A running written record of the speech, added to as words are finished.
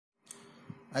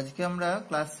আজকে আমরা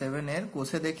ক্লাস 7 এর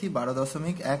কোষে দেখি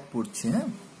 12.1 পড়ছি। হ্যাঁ,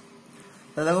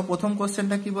 তা দেখো প্রথম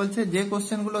কোশ্চেনটা কি বলছে। যে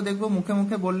কোশ্চেনগুলো দেখবো মুখে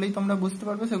মুখে বললেই তোমরা বুঝতে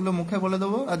পারবে সেগুলো মুখে বলে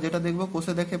দেবো, আর যেটা দেখবো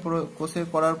কোষে দেখে কোষে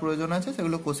করার প্রয়োজন আছে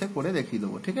সেগুলো কোষে করে দেখিয়ে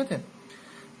দেবো। ঠিক আছে,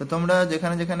 তো তোমরা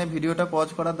যেখানে যেখানে ভিডিওটা পজ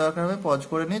করার দরকার হবে পজ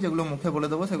করে নিয়ে যেগুলো মুখে বলে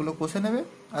দেবো সেগুলো কোষে নেবে,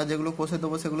 আর যেগুলো কোষে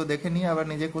দেবো সেগুলো দেখে নিয়ে আবার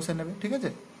নিজে কোষে নেবে। ঠিক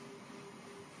আছে,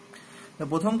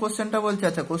 প্রথম কোশ্চেনটা বলছে,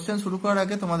 আচ্ছা কোশ্চেন শুরু করার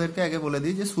আগে তোমাদেরকে আগে বলে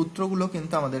দিই যে সূত্রগুলো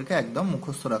কিন্তু আমাদেরকে একদম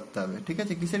মুখস্থ রাখতে হবে। ঠিক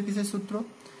আছে, কিসের কিসের সূত্র?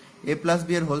 এ প্লাস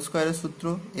বি এর হোল স্কোয়ারের সূত্র,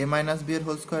 এ মাইনাস বি এর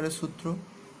হোল স্কোয়ারের সূত্র,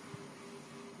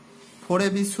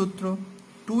 4ab সূত্র,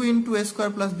 2 ইন্টু এ স্কোয়ার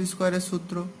প্লাস বি স্কোয়ারের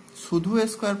সূত্র, শুধু এ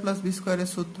স্কোয়ার প্লাস বি স্কোয়ারের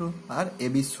সূত্র, আর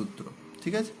এবির সূত্র।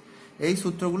 ঠিক আছে, এই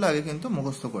সূত্রগুলো আগে কিন্তু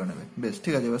মুখস্থ করে নেবে। বেশ,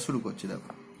 ঠিক আছে, এবার শুরু করছি। দেখো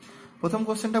প্রথম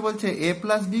কোশ্চেনটা বলছে এ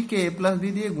প্লাস বি কে এ প্লাস বি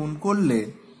দিয়ে গুণ করলে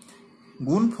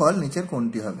গুণফল নিচের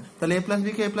কোনটি হবে? তাহলে এ প্লাস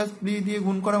বি কে এ প্লাস বি দিয়ে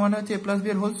গুণ করা মানে হচ্ছে এ প্লাস বি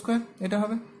এর হোল স্কোয়ার, এটা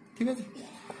হবে। ঠিক আছে,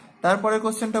 তারপরের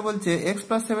কোশ্চেনটা বলছে এক্স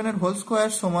প্লাস 7 এর হোল স্কোয়ার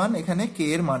সমান এখানে কে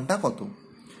এর মানটা কত?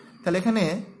 তাহলে এখানে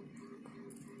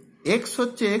এক্স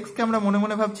হচ্ছে, এক্স কে আমরা মনে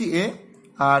মনে ভাবছি এ,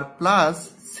 আর প্লাস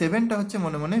 7টা হচ্ছে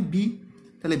মনে মনে বি,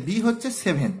 তাহলে বি হচ্ছে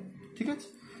 7। ঠিক আছে,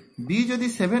 বি যদি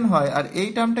 7 হয় আর এই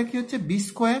টার্মটা কি হচ্ছে বি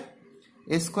স্কোয়ার,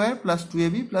 এ square plus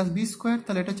 2ab plus B square,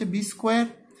 তাহলে এটা হচ্ছে বি স্কোয়ার।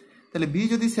 তাহলে বি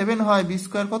যদি 7 হয় বি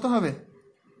স্কোয়ার কত হবে?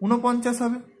 49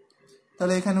 হবে।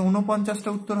 তাহলে এখানে 49টা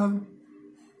উত্তর হবে।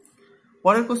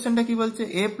 পরের কোশ্চেনটা কি বলছে,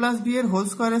 এ প্লাস বি এর হোল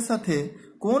স্কোয়ারের সাথে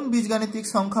কোন বীজগাণিতিক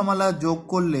সংখ্যামালা যোগ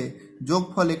করলে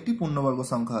যোগফল একটি পূর্ণবর্গ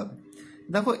সংখ্যা হবে?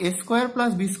 দেখো এ স্কোয়ার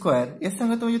প্লাস বি স্কোয়ার এর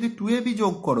সঙ্গে তুমি যদি 2ab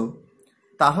যোগ করো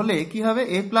তাহলে কি হবে?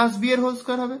 এ প্লাস বি এর হোল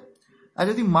স্কোয়ার হবে। আর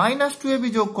যদি মাইনাস 2ab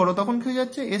যোগ করো তখন কি হয়ে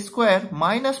যাচ্ছে? এ square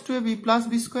minus 2ab plus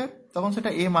B square, তখন সেটা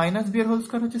এ মাইনাস বি এর হোল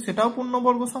স্কোয়ার হচ্ছে, সেটাও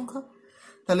পূর্ণবর্গ সংখ্যা।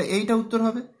 তাহলে এইটা উত্তর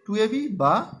হবে 2ab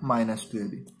বা মাইনাস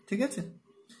 2ab। ঠিক আছে,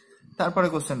 তারপরে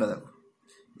কোশ্চেনটা দেখো,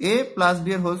 এ প্লাস বি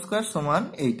এর হোল স্কোয়ার সমান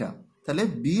এইটা, তাহলে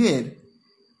বি এর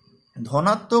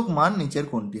ধনাত্মক মান নিচের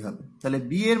কোনটি হবে? তাহলে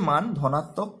বি এর মান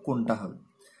ধনাত্মক কোনটা হবে?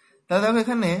 তাহলে দেখো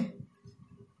এখানে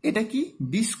এটা কি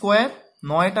বি স্কোয়ার,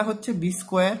 9টা হচ্ছে বি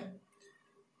স্কোয়ার,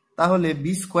 তাহলে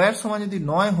বি স্কোয়ার সমান যদি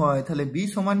 9 হয় তাহলে বি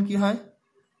সমান কি হয়?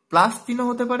 প্লাস 3ও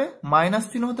হতে পারে মাইনাস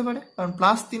 3ও হতে পারে, কারণ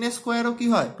প্লাস 3 স্কোয়ারও কি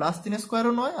হয়? প্লাস 3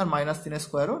 স্কোয়ারও 9 আর মাইনাস 3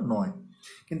 স্কোয়ারও 9,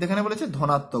 কিন্তু এখানে বলেছে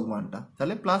ধনাত্মক মানটা,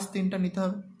 তাহলে প্লাস 3টা নিতে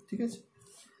হবে। ঠিক আছে,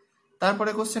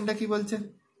 তারপরে কোশ্চেনটা কি বলছে,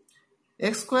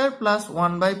 এক্স স্কোয়ার প্লাস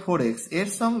 1/4x এর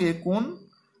সঙ্গে কোন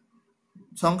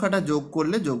সংখ্যাটা যোগ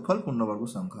করলে যোগফল পূর্ণবর্গ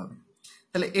সংখ্যা হবে?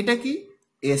 তাহলে এটা কি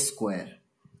এ স্কোয়ার,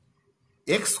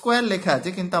 এক্স স্কোয়ার লেখা আছে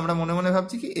কিন্তু আমরা মনে মনে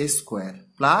ভাবছি কি এ স্কোয়ার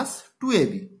প্লাস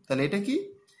 2ab, তাহলে এটা কি?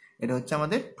 এটা হচ্ছে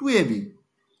আমাদের 2ab।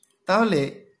 তাহলে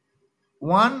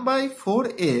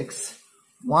 1/4x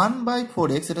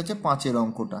এটা হচ্ছে 5-এর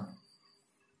অঙ্কটা,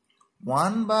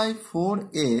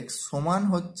 1/4x সমান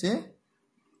হচ্ছে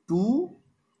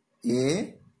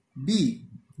 2ab,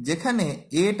 যেখানে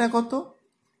এটা কত?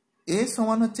 এ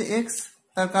সমান হচ্ছে এক্স।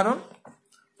 তার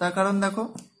কারণ দেখো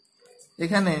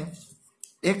এখানে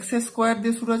এক্স স্কোয়ার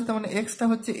দিয়ে শুরু আছে, তার মানে এক্সটা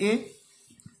হচ্ছে এ,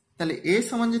 তাহলে এ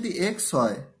সমান যদি এক্স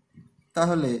হয়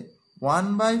তাহলে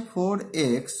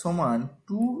 1/4x সমান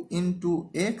 2 ইন্টু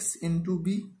এক্স ইন্টু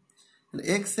বি, তাহলে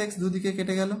এক্স এক্স দুদিকে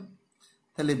কেটে গেল,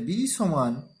 তাহলে বি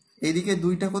সমান এইদিকে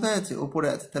 2টা কোথায় আছে? ওপরে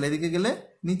আছে, তাহলে এদিকে গেলে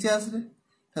নিচে আসবে,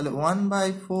 তাহলে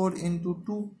 1/4 ইন্টু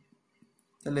 2,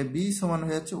 তাহলে বি সমান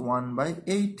হয়ে যাচ্ছে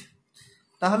 1/8।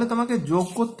 তাহলে তোমাকে যোগ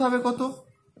করতে হবে কত?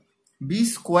 বি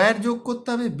স্কোয়ার যোগ করতে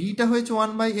হবে, বিটা হয়েছে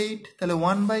 1/8, তাহলে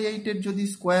 1/8 এর যদি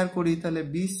স্কোয়ার করি তাহলে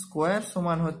বি স্কোয়ার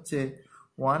সমান হচ্ছে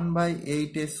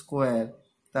 1/8 এর স্কোয়ার,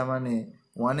 তার মানে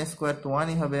 1 স্কোয়ার তো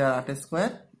 1ই হবে, আর 8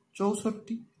 স্কোয়ার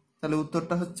 64, তাহলে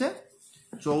উত্তরটা হচ্ছে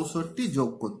 64 যোগ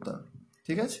করতে হবে।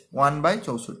 ঠিক আছে,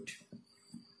 1/64।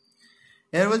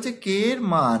 এবার বলছে কে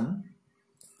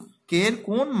এর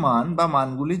কোন মান বা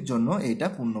মানগুলির জন্য এটা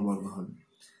পূর্ণবর্গ হবে?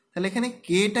 তাহলে এখানে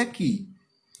কেটা কি?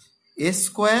 এ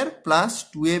square plus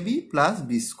 2ab plus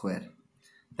B square,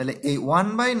 তাহলে এই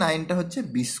 1/9টা হচ্ছে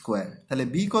বি স্কোয়ার, তাহলে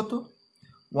বি কত?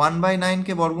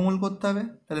 1/9কে বর্গমূল করতে হবে,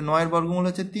 তাহলে 9 এর বর্গমূল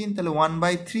হচ্ছে 3, তাহলে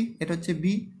 1/3, এটা হচ্ছে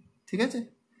বি। ঠিক আছে,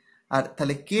 আর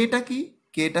তাহলে কেটা কি?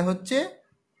 কেটা হচ্ছে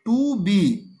 2b,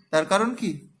 তার কারণ কি?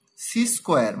 সি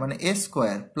স্কোয়ার মানে এ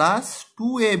স্কোয়ার প্লাস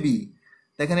 2ab,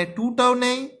 এখানে 2টাও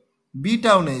নেই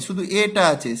বিটাও নেই, শুধু এটা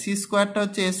আছে, সি স্কোয়ারটা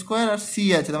হচ্ছে এ স্কোয়ার আর সি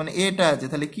আছে, তার মানে এটা আছে,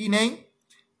 তাহলে কি নেই?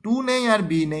 2 নেই আর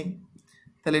বি নেই,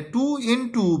 তাহলে 2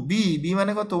 ইন্টু বি, বি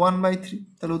মানে কত? 1/3,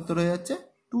 তাহলে উত্তর হয়ে যাচ্ছে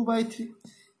 2/3।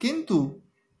 কিন্তু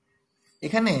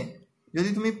এখানে যদি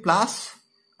তুমি প্লাস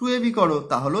 2ab করো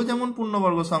তাহলেও যেমন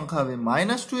পূর্ণবর্গ সংখ্যা হবে,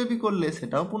 মাইনাস 2ab করলে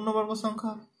সেটাও পূর্ণবর্গ সংখ্যা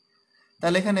হবে,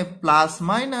 তাহলে এখানে প্লাস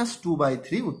মাইনাস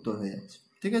 2/3 উত্তর হয়ে যাচ্ছে।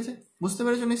 ঠিক আছে, বুঝতে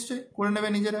পেরেছো নিশ্চয়ই? করে নেবে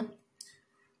নিজেরা।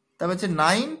 তারপর হচ্ছে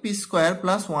 9p²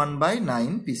 প্লাস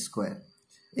 1/9p²।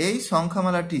 এই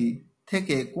সংখ্যামালাটি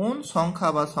থেকে কোন সংখ্যা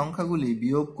বা সংখ্যাগুলি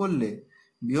বিয়োগ করলে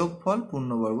বিয়োগফল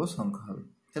পূর্ণবর্গ সংখ্যা হবে।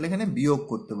 তাহলে এখানে বিয়োগ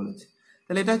করতে বলেছে,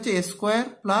 তাহলে এটা হচ্ছে a²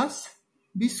 প্লাস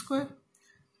b²।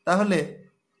 তাহলে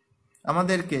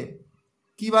আমাদেরকে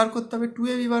কি বার করতে হবে,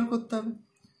 2ab বার করতে হবে।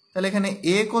 তাহলে এখানে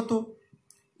a কত,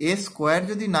 a²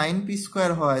 যদি 9p²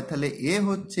 হয় তাহলে a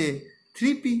হচ্ছে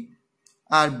 3p,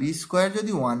 আর b²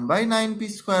 যদি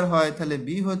 1/9p² হয় তাহলে b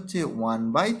হচ্ছে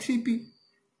 1/3p।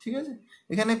 ঠিক আছে,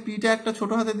 এখানে পিটা একটা ছোট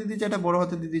হাতে দিয়ে দিচ্ছে, একটা বড়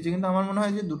হাতে দিয়ে দিচ্ছে, কিন্তু আমার মনে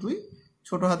হয় যে দুটোই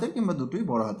ছোট হাতের কিংবা দুটোই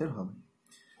বড় হাতের হবে।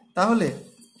 তাহলে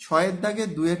 6-এর দাগে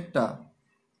 2-এরটা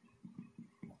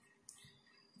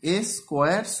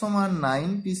a² সমান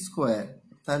 9p²,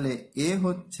 তাহলে a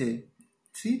হচ্ছে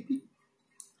 3p,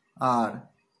 আর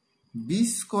b²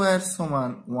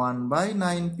 সমান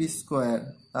 1/9p²,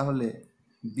 তাহলে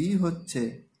b হচ্ছে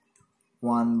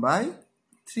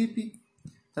 1/3p।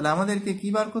 তাহলে আমাদেরকে কি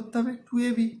বার করতে হবে,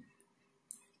 2ab।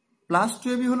 প্লাস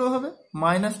 2ab হলেও হবে,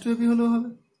 মাইনাস 2ab হলেও হবে।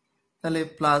 তাহলে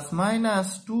প্লাস মাইনাস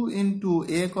 2 ইন্টু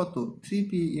a কত,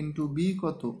 3p, ইন্টু b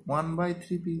কত,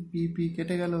 1/3p, p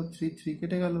কেটে গেল, 3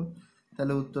 কেটে গেল,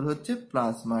 তাহলে উত্তর হচ্ছে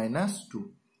প্লাস মাইনাস 2।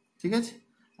 ঠিক আছে,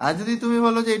 আর যদি তুমি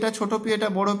বলো যে এটা ছোট পি এটা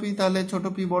বড় পি, তাহলে ছোট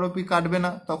পি বড় পি কাটবে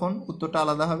না, তখন উত্তরটা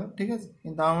আলাদা হবে। ঠিক আছে,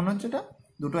 কিন্তু আমার মনে হচ্ছে এটা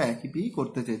দুটো একই পি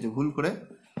করতে চেয়েছে, ভুল করে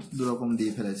দুরকম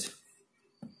দিয়ে ফেলেছে।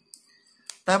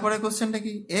 তারপরে কোশ্চেনটা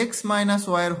কি, x মাইনাস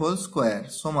ওয়াই এর হোল স্কোয়ার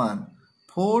সমান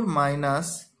 4 মাইনাস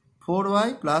 4y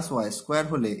প্লাস y²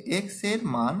 হলে x এর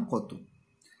মান কত।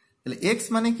 তাহলে x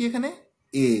মানে কি এখানে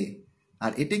a,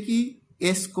 আর এটা কি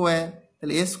a²,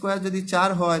 তাহলে a² যদি 4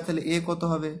 হয় তাহলে a কত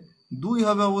হবে, 2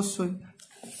 হবে অবশ্যই।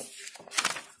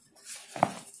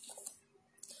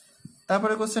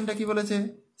 তারপরে কোশ্চেনটা কি বলেছে,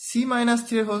 c মাইনাস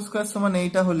 3 এর হোল স্কোয়ার সমান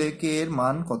এইটা হলে k এর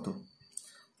মান কত।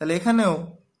 তাহলে এখানেও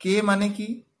k মানে কি,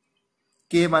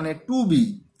 k মানে 2b,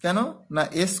 কেন না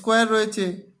a² রয়েছে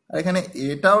আর এখানে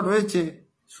এটাও রয়েছে,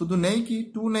 শুধু নেই কি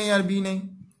 2 নেই আর b নেই,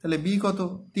 তাহলে b কত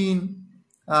 3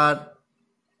 আর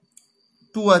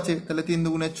 2 আছে, তাহলে 3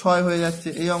 দুগুণে 6 হয়ে যাচ্ছে।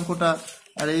 এই অঙ্কটা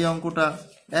আর এই অঙ্কটা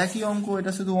একই অঙ্ক,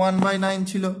 এটা শুধু 1/9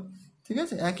 ছিল। ঠিক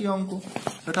আছে, একই অঙ্ক,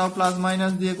 এটাও প্লাস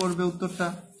মাইনাস দিয়ে করবে উত্তরটা,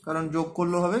 কারণ যোগ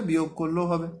করলেও হবে বিয়োগ করলেও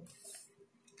হবে।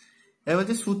 এবার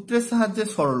হচ্ছে সূত্রের সাহায্যে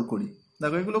সরল করি।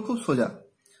 দেখো এগুলো খুব সোজা।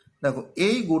 দেখো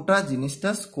এই গোটা জিনিসটা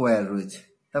স্কোয়ার রয়েছে,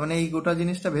 তার মানে এই গোটা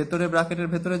জিনিসটা ভেতরে ব্র্যাকেটের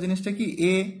ভেতরে জিনিসটা কি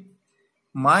a,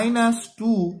 মাইনাস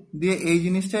 2 দিয়ে এই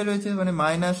জিনিসটাই রয়েছে, মানে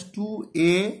মাইনাস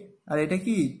 2a, আর এটা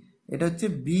কি, এটা হচ্ছে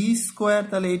b²।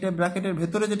 তাহলে এইটা ব্র্যাকেটের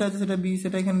ভেতরে যেটা আছে সেটা b,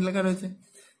 সেটা এখানে লেখা রয়েছে।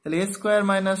 তাহলে a²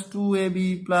 minus 2ab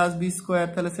plus b²,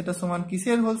 তাহলে সেটা সমান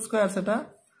কিসের হোল স্কোয়ার, সেটা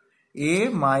a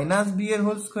মাইনাস b এর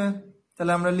হোল স্কোয়ার।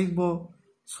 তাহলে আমরা লিখবো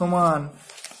সমান,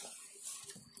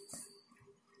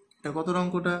 এটা কত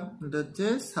অঙ্কটা, এটা হচ্ছে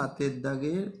 7-এর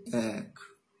দাগের 1।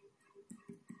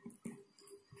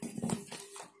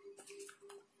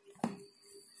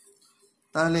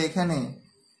 তাহলে এখানে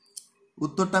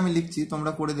উত্তরটা আমি লিখছি,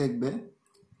 তোমরা করে দেখবে,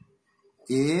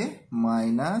 a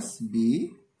মাইনাস b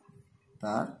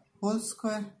তার হোল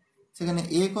স্কোয়ার। সেখানে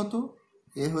a কত,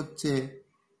 a হচ্ছে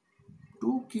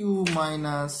 2q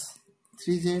মাইনাস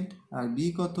 3z, আর b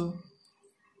কত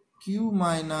q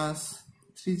মাইনাস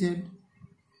 3z।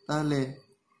 তাহলে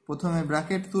প্রথমে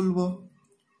ব্র্যাকেট তুলবো,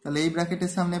 তাহলে এই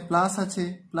ব্র্যাকেটের সামনে প্লাস আছে,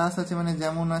 প্লাস আছে মানে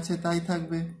যেমন আছে তাই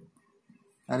থাকবে,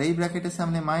 আর এই ব্র্যাকেটের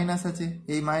সামনে মাইনাস আছে,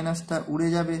 এই মাইনাসটা উড়ে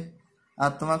যাবে,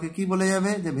 আর তোমাকে কি বলে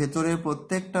যাবে যে ভেতরের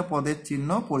প্রত্যেকটা পদের চিহ্ন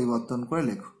পরিবর্তন করে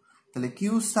লেখো। তাহলে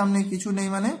কিউর সামনে কিছু নেই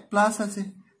মানে প্লাস আছে,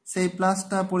 সেই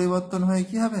প্লাসটা পরিবর্তন হয়ে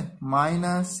কি হবে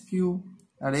মাইনাস কিউ,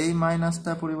 আর এই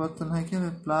মাইনাসটা পরিবর্তন হয়ে কি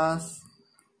হবে প্লাস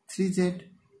 3z।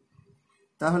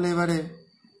 তাহলে এবারে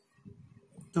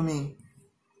তুমি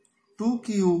 2q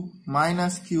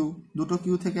মাইনাস কিউ, দুটো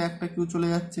কিউ থেকে একটা কিউ চলে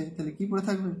যাচ্ছে, তাহলে কি পড়ে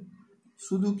থাকবে,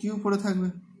 শুধু কিউ পড়ে থাকবে,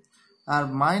 আর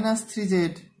মাইনাস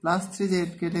 3z প্লাস 3z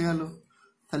কেটে গেল,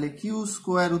 তাহলে কিউ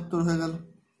স্কোয়ার উত্তর হয়ে গেল।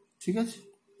 ঠিক আছে,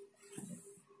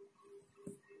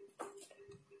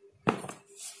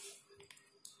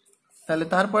 তাহলে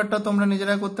তারপরটা তোমরা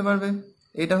নিজেরা করতে পারবে।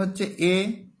 এটা হচ্ছে a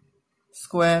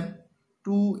স্কোয়ার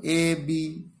 2ab,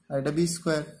 আর এটা b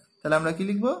স্কোয়ার, তাহলে আমরা কি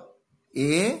লিখবো,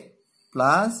 a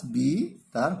প্লাস b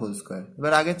তার হোল স্কোয়ার।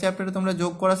 এবার আগের চ্যাপ্টারে তোমরা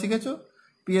যোগ করা শিখেছো,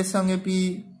 পি এর সঙ্গে পি,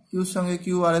 কিউর সঙ্গে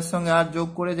কিউ, আর এর সঙ্গে আর যোগ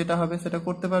করে যেটা হবে সেটা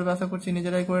করতে পারবে, আশা করছি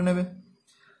নিজেরাই করে নেবে।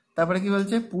 তারপরে কি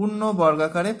বলছে, পূর্ণ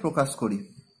বর্গাকারে প্রকাশ করি।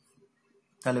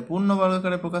 তাহলে পূর্ণ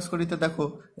বর্গাকারে প্রকাশ করিতে দেখো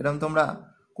এরকম তোমরা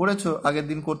করেছো, আগের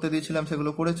দিন করতে দিয়েছিলাম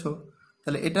সেগুলো করেছো।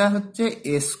 তাহলে এটা হচ্ছে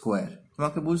a স্কোয়ার,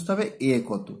 তোমাকে বুঝতে হবে a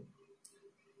কত।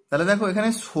 তাহলে দেখো এখানে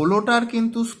 16টার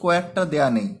কিন্তু স্কোয়ারটা দেয়া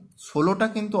নেই, 16টা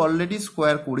কিন্তু অলরেডি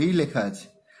স্কোয়ার করেই লেখা আছে।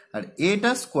 আর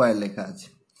এটা স্কোয়ার লেখা আছে।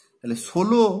 তাহলে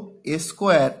 16a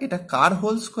স্কোয়ার এটা কার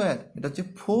হোল স্কোয়ার? এটা হচ্ছে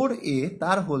 4a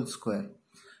তার হোল স্কোয়ার।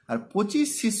 আর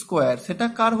 25c স্কোয়ার সেটা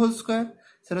কার হোল স্কোয়ার?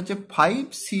 সেটা হচ্ছে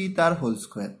 5c তার হোল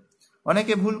স্কোয়ার।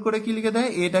 অনেকে ভুল করে কি লিখে দেয়,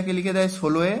 এটাকে লিখে দেয়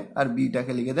 16a আর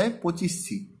বিটাকে লিখে দেয় 25c।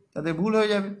 তাদের ভুল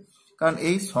হয়ে যাবে, কারণ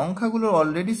এই সংখ্যাগুলো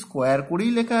অলরেডি স্কোয়ার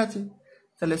করেই লেখা আছে।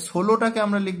 তাহলে 16টাকে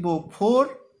আমরা লিখবো 4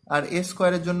 আর a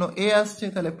স্কোয়ারের জন্য a আসছে,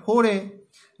 তাহলে 4a,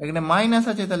 এখানে মাইনাস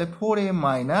আছে তাহলে 4a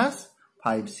মাইনাস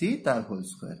 5c তার হোল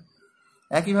স্কোয়ার।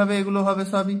 একইভাবে এগুলো হবে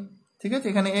সবই, ঠিক আছে।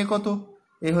 এখানে a কত?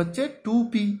 a হচ্ছে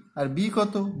 2p আর b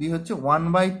কত? b হচ্ছে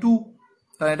 1/2,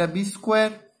 তাহলে এটা b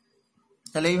স্কোয়ার।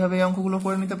 তাহলে এইভাবে এই অঙ্কগুলো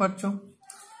করে নিতে পারছো।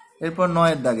 এরপর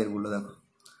 9 দাগের গুলো দেখো।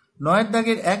 9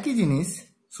 দাগের একই জিনিস,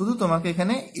 শুধু তোমাকে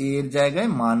এখানে a এর জায়গায়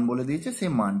মান বলে দিয়েছে,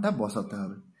 সেই মানটা বসাতে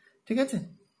হবে, ঠিক আছে।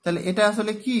 তাহলে এটা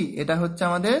আসলে কি? এটা হচ্ছে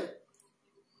আমাদের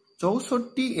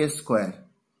 64a স্কোয়ার।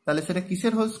 তাহলে সেটা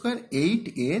কিসের হোল স্কোয়ার?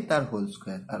 8a তার হোল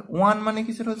স্কোয়ার। আর 1 মানে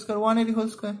কিসের হোল স্কোয়ার? 1 এরই হোল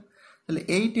স্কোয়ার। তাহলে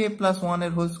 8a প্লাস 1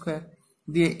 এর হোল স্কোয়ার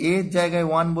দিয়ে a এর জায়গায়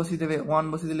 1 বসিয়ে দেবে। 1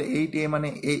 বসিয়ে দিলে 8a, মানে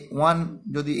 1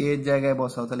 যদি a এর জায়গায়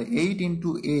বসাও তাহলে 8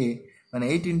 ইন্টু a মানে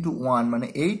 8 ইন্টু 1 মানে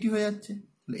 8ই হয়ে যাচ্ছে।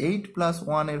 তাহলে 8 প্লাস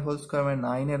 1 এর হোল স্কোয়ার মানে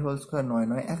 9 এর হোল স্কোয়ার, 9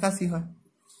 9 81 হয়।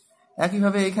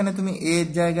 একইভাবে এখানে তুমি a এর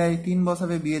জায়গায় 3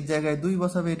 বসাবে, b এর জায়গায় 2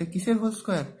 বসাবে। এটা কিসের whole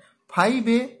square?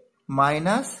 5a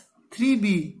minus 3b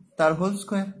তার হোল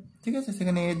স্কোয়ার, ঠিক আছে।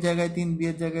 সেখানে a এর জায়গায় 3, b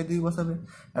এর জায়গায় 2 বসাবে।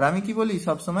 আর আমি কি বলি,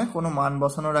 সবসময় কোনো মান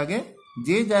বসানোর আগে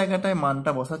যে জায়গাটায়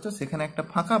মানটা বসাচ্ছ সেখানে একটা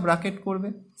ফাঁকা ব্র্যাকেট করবে,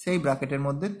 সেই ব্র্যাকেটের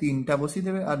মধ্যে 3টা বসিয়ে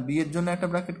দেবে। আর b এর জন্য একটা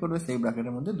ব্র্যাকেট করবে, সেই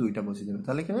ব্র্যাকেটের মধ্যে 2টা বসিয়ে দেবে।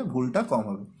 তাহলে কি হবে? ভুলটা কম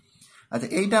হবে। আচ্ছা,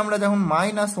 এইটা আমরা যখন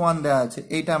 -1 দেওয়া আছে,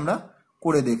 এইটা আমরা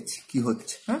করে দেখছি কি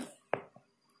হচ্ছে। হ্যাঁ,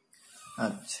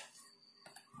 আচ্ছা,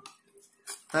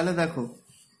 তাহলে দেখো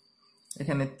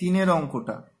এখানে 3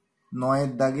 অঙ্কটা, 9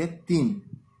 দাগে 3।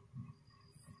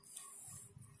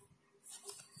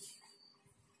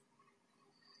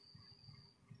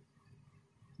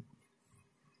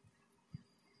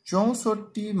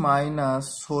 চৌষট্টি minus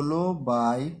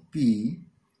 16/p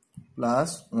plus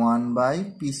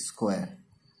 1/p square.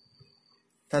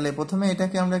 তাহলে প্রথমে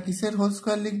এটাকে আমরা কিসের হোল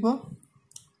স্কোয়ার লিখব?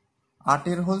 8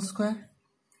 এর whole square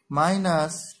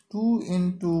minus 2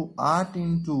 into 8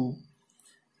 into,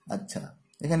 আচ্ছা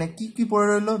এখানে কি কি পড়ে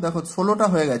রইলো দেখো, 16টা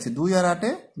হয়ে গেছে, 2 আর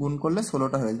 8-এ গুণ করলে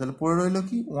 16টা হয়ে গেছে। তাহলে পড়ে রইলো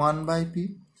কি? 1/p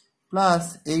প্লাস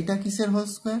এইটা কিসের হোল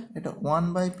স্কোয়ার? এটা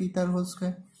 1/p তার হোল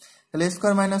স্কোয়ার। তাহলে a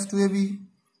square minus 2ab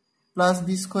plus b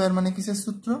square মানে কিসের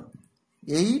সূত্র?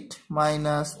 8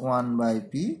 মাইনাস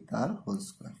 1/p তার হোল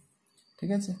স্কোয়ার,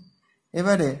 ঠিক আছে।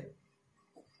 এবারে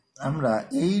আমরা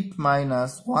 8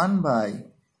 মাইনাস 1/p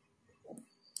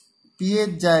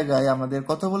এর জায়গায় আমাদের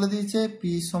কত বলে দিয়েছে? p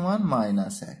সমান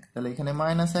 -1। তাহলে এখানে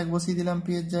 -1 বসিয়ে দিলাম p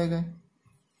এর জায়গায়।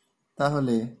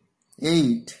 তাহলে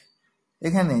 8,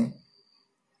 এখানে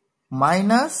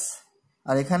মাইনাস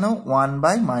আর এখানেও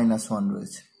 1/-1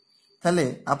 রয়েছে। তাহলে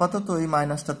আপাতত এই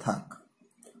মাইনাসটা থাক।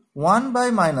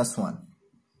 1/-1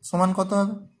 সমান কত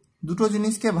হবে? দুটো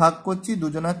জিনিসকে ভাগ করছি,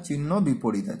 দুজনার চিহ্ন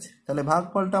বিপরীত আছে, তাহলে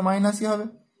ভাগফলটা মাইনাসই হবে।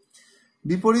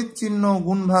 বিপরীত চিহ্ন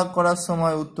গুণ ভাগ করার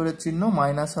সময় উত্তরের চিহ্ন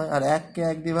মাইনাস হয়, আর 1কে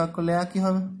 1 দিয়ে ভাগ করলে 1ই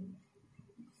হবে।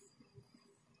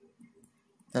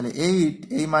 তাহলে 8,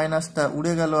 এই মাইনাসটা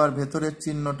উড়ে গেল আর ভেতরের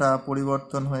চিহ্নটা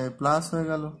পরিবর্তন হয়ে প্লাস হয়ে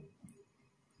গেল।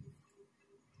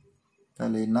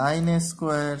 তাহলে 9a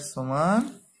স্কোয়ার সমান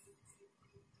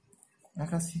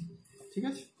 81, ঠিক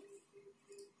আছে।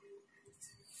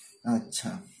 আচ্ছা,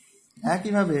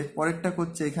 একইভাবে পরেরটা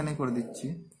করছে, এখানে করে দিচ্ছি।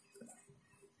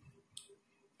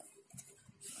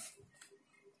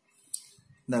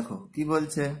 দেখো কি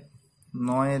বলছে,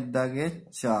 9 দাগে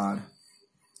 4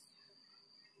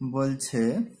 বলছে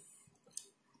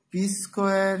p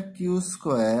square q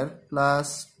square plus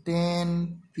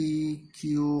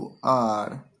 10pqr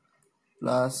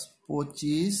plus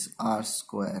 25r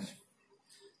square.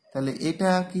 তাহলে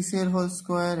এটা কিসের হোল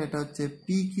স্কোয়ার? এটা হচ্ছে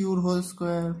pq এর whole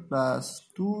square plus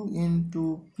 2 into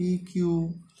pq।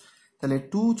 তাহলে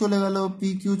 2 চলে গেল,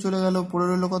 pq চলে গেল, পড়ে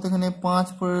রইলো কত? এখানে 5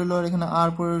 পড়ে রইলো, আর এখানে r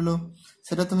পড়ে রইলো।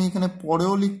 সেটা তুমি এখানে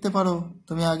পরেও লিখতে পারো,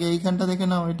 তুমি আগে এইখানটা দেখে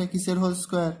নাও। এটা কিসের হোল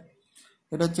স্কোয়ার?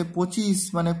 এটা হচ্ছে 25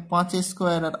 মানে 5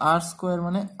 স্কোয়ার, আর r স্কোয়ার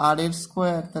মানে r এর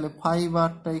স্কোয়ার। তাহলে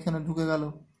 5rটা এখানে ঢুকে গেল,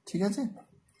 ঠিক আছে।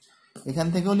 এখান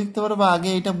থেকেও লিখতে পারো, বা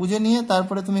আগে এটা বুঝে নিয়ে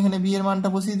তারপরে তুমি এখানে b এর মানটা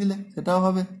বসিয়ে দিলে সেটাও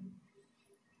হবে।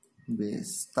 বেশ,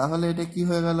 তাহলে এটা কি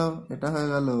হয়ে গেল? এটা হয়ে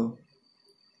গেল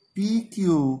pq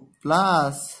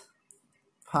প্লাস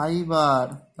 5r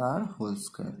তার হোল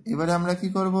স্কোয়ার। এবারে আমরা কি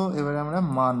করব? এবারে আমরা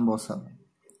মান বসাবো।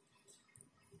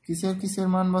 কিসের কিসের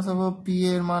মান বসাবো? p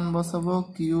এর মান বসাবো,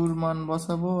 q এর মান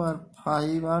বসাবো, আর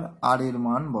 5 আর r এর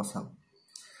মান বসাবো।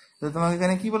 তো তোমাকে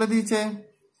এখানে কি বলে দিয়েছে?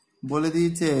 বলে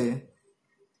দিয়েছে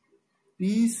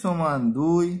পি সমান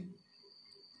 2,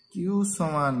 কিউ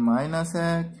সমান -1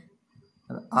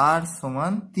 আর আর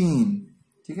সমান 3।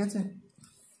 ঠিক আছে,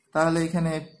 তাহলে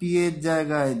এখানে পি এর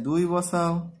জায়গায় 2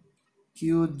 বসাও,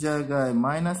 কিউর জায়গায়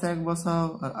 -1 বসাও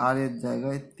আর আর এর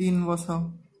জায়গায় 3 বসাও।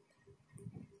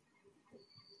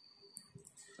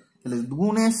 তাহলে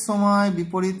গুণের সময়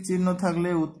বিপরীত চিহ্ন থাকলে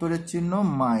উত্তরের চিহ্ন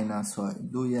মাইনাস হয়।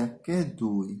 2 1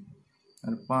 2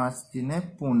 আর 5 3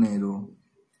 15।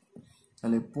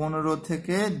 তাহলে 15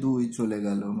 থেকে 2 চলে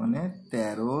গেল, মানে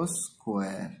 13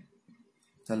 স্কোয়ার।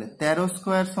 তাহলে 13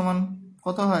 স্কোয়ার সমান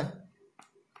কত হয়?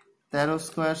 13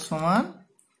 স্কোয়ার সমান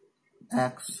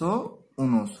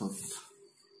 169।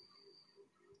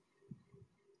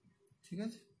 ঠিক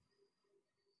আছে।